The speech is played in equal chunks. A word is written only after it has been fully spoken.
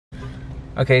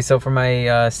Okay, so for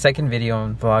my second video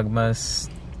on Vlogmas,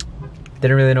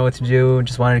 didn't really know what to do,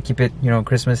 just wanted to keep it, you know,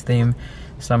 Christmas theme.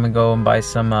 So I'm gonna go and buy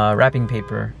some wrapping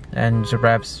paper and just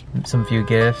wrap some few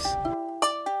gifts.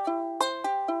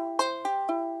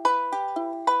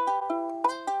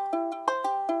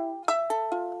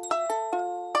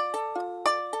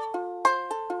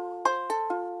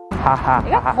 It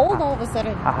got cold all of a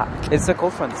sudden. It's a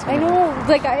cold front. I know,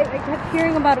 like I kept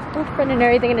hearing about a cold front and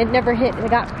everything and it never hit. It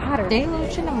got hotter. Day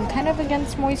lotion, I'm kind of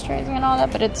against moisturizing and all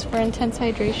that, but it's for intense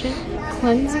hydration.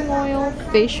 Cleansing oil,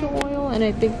 facial oil, and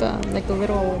I think like a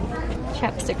little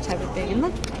chapstick type of thing. And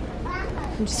look,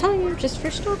 I'm just telling you, just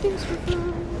for stockings for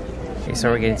fun. Okay,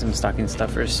 so we're getting some stocking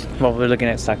stuffers. Well, we're looking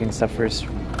at stocking stuffers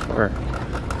for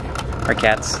our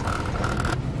cats.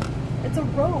 It's a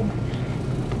robe.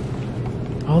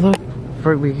 Oh look,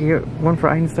 we can get one for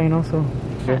Einstein also.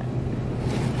 Okay.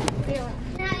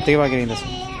 Think about getting this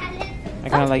one. I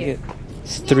kind of like it.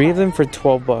 It's 3 of them for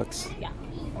 12 bucks. Yeah,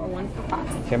 or 1 for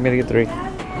 $5. Okay, I'm gonna get 3.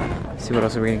 Let's see what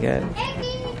else are we gonna get.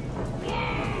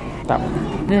 That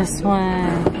one. This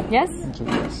one. Yes?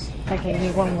 Yes. Okay, give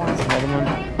me one more. Another one.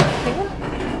 Big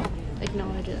one?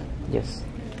 Acknowledge it. Yes.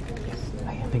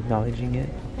 I am acknowledging it.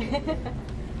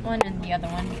 One and the other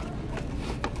one.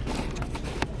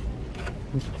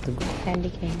 Candy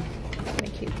cane. Very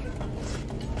cute.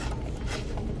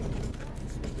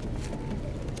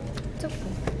 It's okay.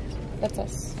 That's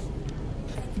us.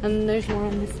 And there's more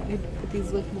on this side, but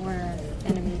these look more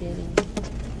animated and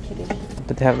kiddish.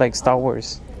 But they have like Star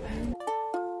Wars.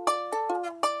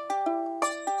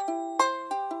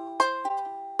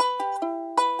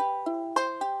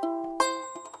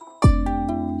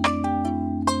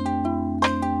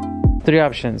 Three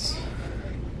options.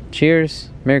 Cheers,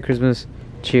 Merry Christmas,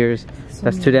 cheers.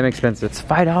 That's too damn expensive. It's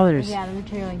 $5. Yeah, the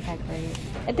material impact rate.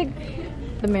 I think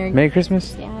the Merry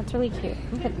Christmas? Yeah, it's really cute.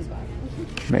 Look at these back.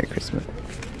 Merry Christmas.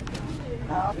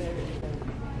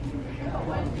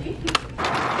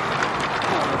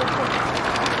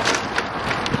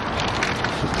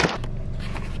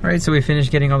 Alright, so we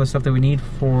finished getting all the stuff that we need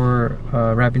for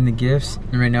wrapping the gifts.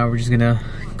 And right now we're just gonna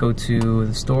go to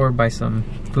the store, buy some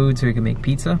food so we can make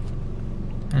pizza.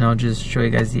 And I'll just show you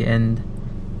guys the end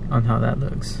on how that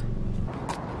looks.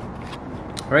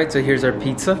 Alright, so here's our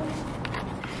pizza.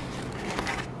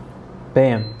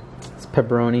 Bam! It's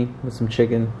pepperoni with some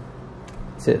chicken.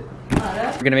 That's it.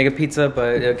 We're gonna make a pizza,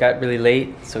 but it got really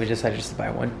late, so we decided just to buy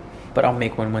one. But I'll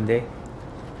make one day,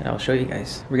 and I'll show you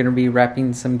guys. We're gonna be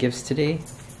wrapping some gifts today.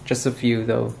 Just a few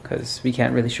though, because we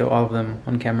can't really show all of them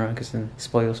on camera because it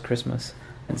spoils Christmas.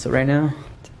 And so right now,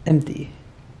 it's empty.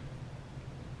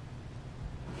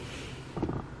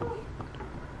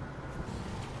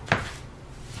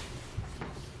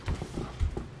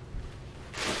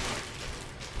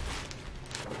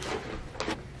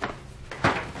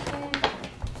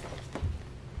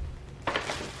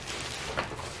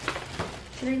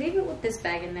 Can I leave it with this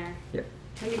bag in there? Yep.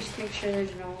 Let me just make sure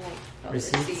there's no like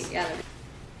Receipts? receipt. Yeah.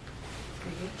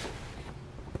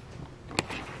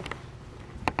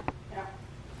 Yeah.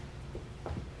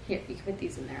 Here, you can put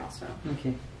these in there also.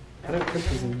 Okay. How do I put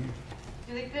these in here?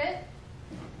 Do they fit?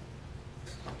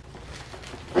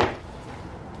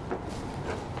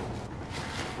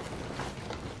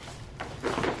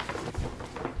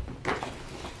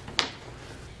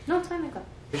 No, it's fine like that.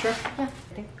 You sure? Yeah.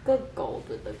 I think good gold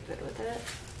would look good with it.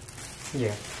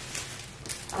 Yeah.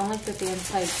 I don't like that the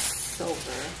inside's silver.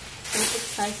 I think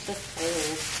it's nice to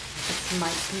gold. This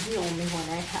might be the only one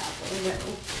I have.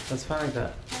 That's fine like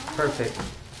that. Perfect.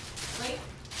 Wait.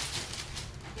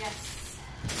 Yes.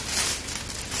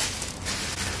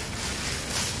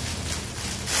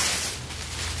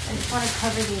 I just want to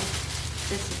cover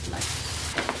this as much.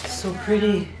 So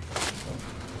pretty.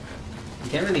 You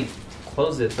can't really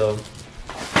close it though.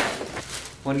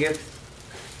 One gift.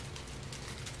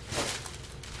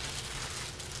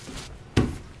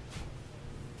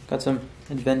 Got some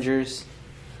Avengers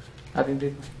wrapping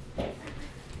paper.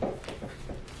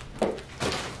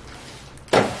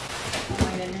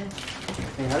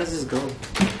 Hey, how does this go?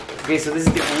 Okay, so this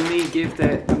is the only gift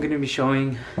that I'm gonna be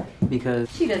showing because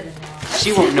She doesn't know.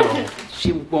 she won't know.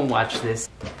 She won't watch this.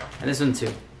 And this one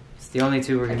too. It's the only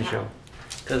two we're gonna show.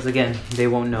 Because again, they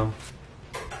won't know.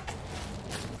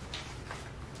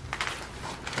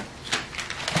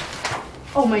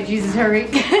 Oh my Jesus, hurry.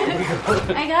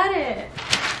 I got it.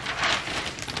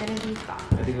 It's gonna be fine.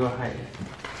 I have to go hide it.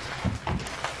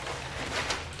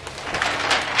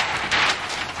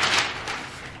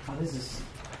 Oh, this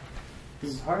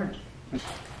is hard.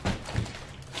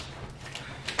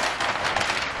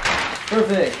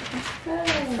 Perfect.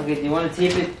 Good. Okay, do you want to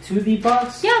tape it to the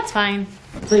box? Yeah, it's fine.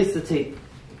 Place the tape.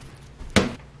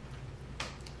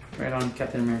 Right on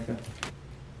Captain America.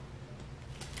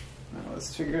 Now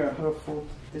let's figure out how to fold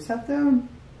this half down.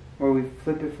 Or we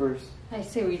flip it first. I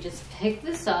say we just pick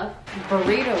this up,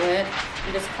 burrito it,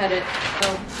 and just cut it.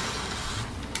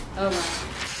 Oh my.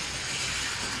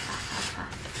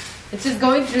 It's just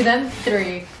going through them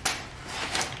 3.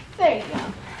 There you go.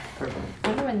 Perfect. I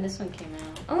wonder when this one came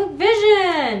out. Oh look,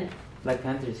 Vision! Black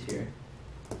Panther's here.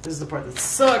 This is the part that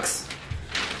sucks.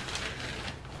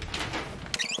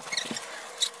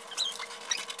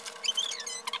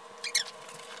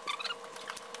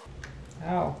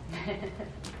 Ow.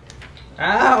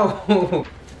 Ow!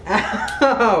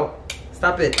 Ow!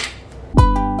 Stop it.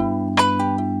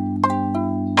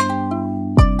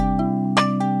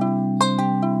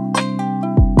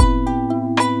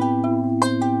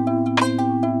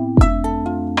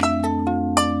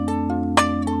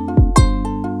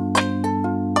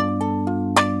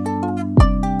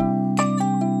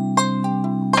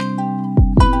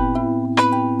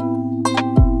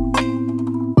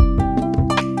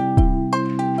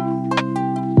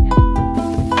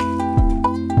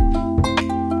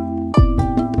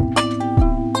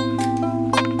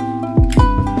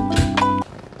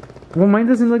 Well, mine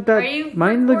doesn't look that. Are you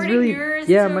mine looks really. Yours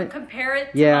yeah, to mine. compare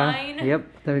it to Yeah. mine? Yep.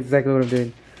 That's exactly what I'm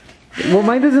doing. Well,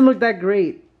 mine doesn't look that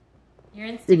great. You're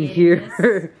instigating In here.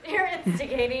 this. You're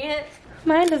instigating it.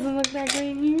 Mine doesn't look that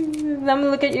great. I'm gonna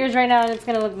look at yours right now, and it's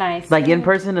gonna look nice. Like in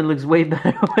person, it looks way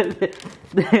better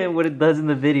than what it does in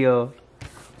the video.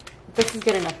 This is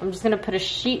good enough. I'm just gonna put a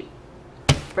sheet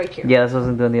right here. Yeah, that's what I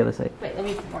was doing on the other side. Wait, let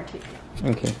me put more tape.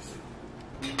 Okay.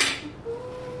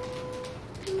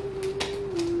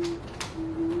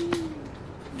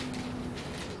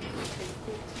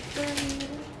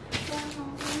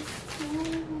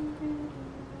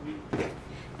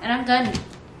 And I'm done.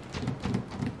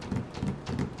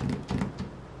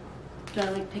 Do I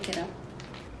like pick it up?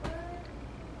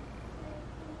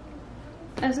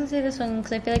 I was gonna say this one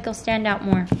because I feel like it'll stand out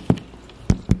more.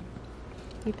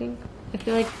 You think? I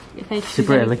feel like if I choose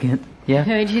Super elegant. Yeah. if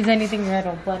I choose anything red,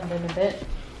 it'll blend in a bit.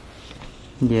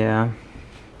 Yeah.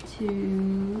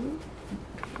 To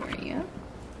for you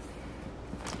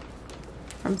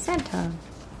from Santa.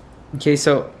 Okay,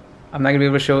 so I'm not gonna be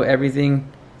able to show everything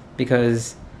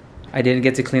because I didn't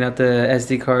get to clean out the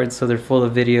SD cards, so they're full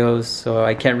of videos, so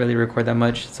I can't really record that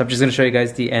much. So I'm just gonna show you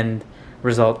guys the end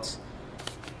results.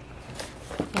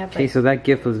 Yeah, Okay, so that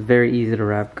gift was very easy to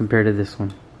wrap compared to this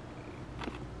one.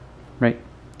 Right?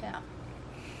 yeah.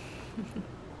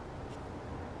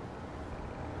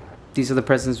 These are the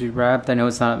presents we wrapped. I know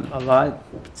it's not a lot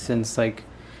since like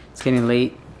it's getting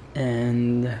late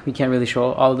and we can't really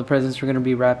show all of the presents we're gonna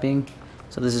be wrapping.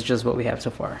 So this is just what we have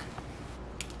so far.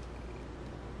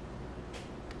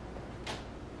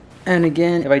 And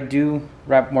again, if I do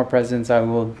wrap more presents, I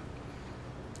will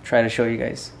try to show you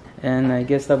guys. And I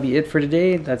guess that'll be it for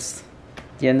today. That's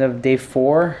the end of day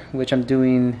 4, which I'm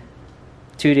doing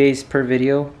 2 days per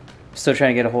video. Still trying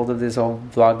to get a hold of this whole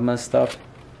Vlogmas stuff.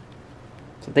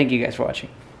 So thank you guys for watching.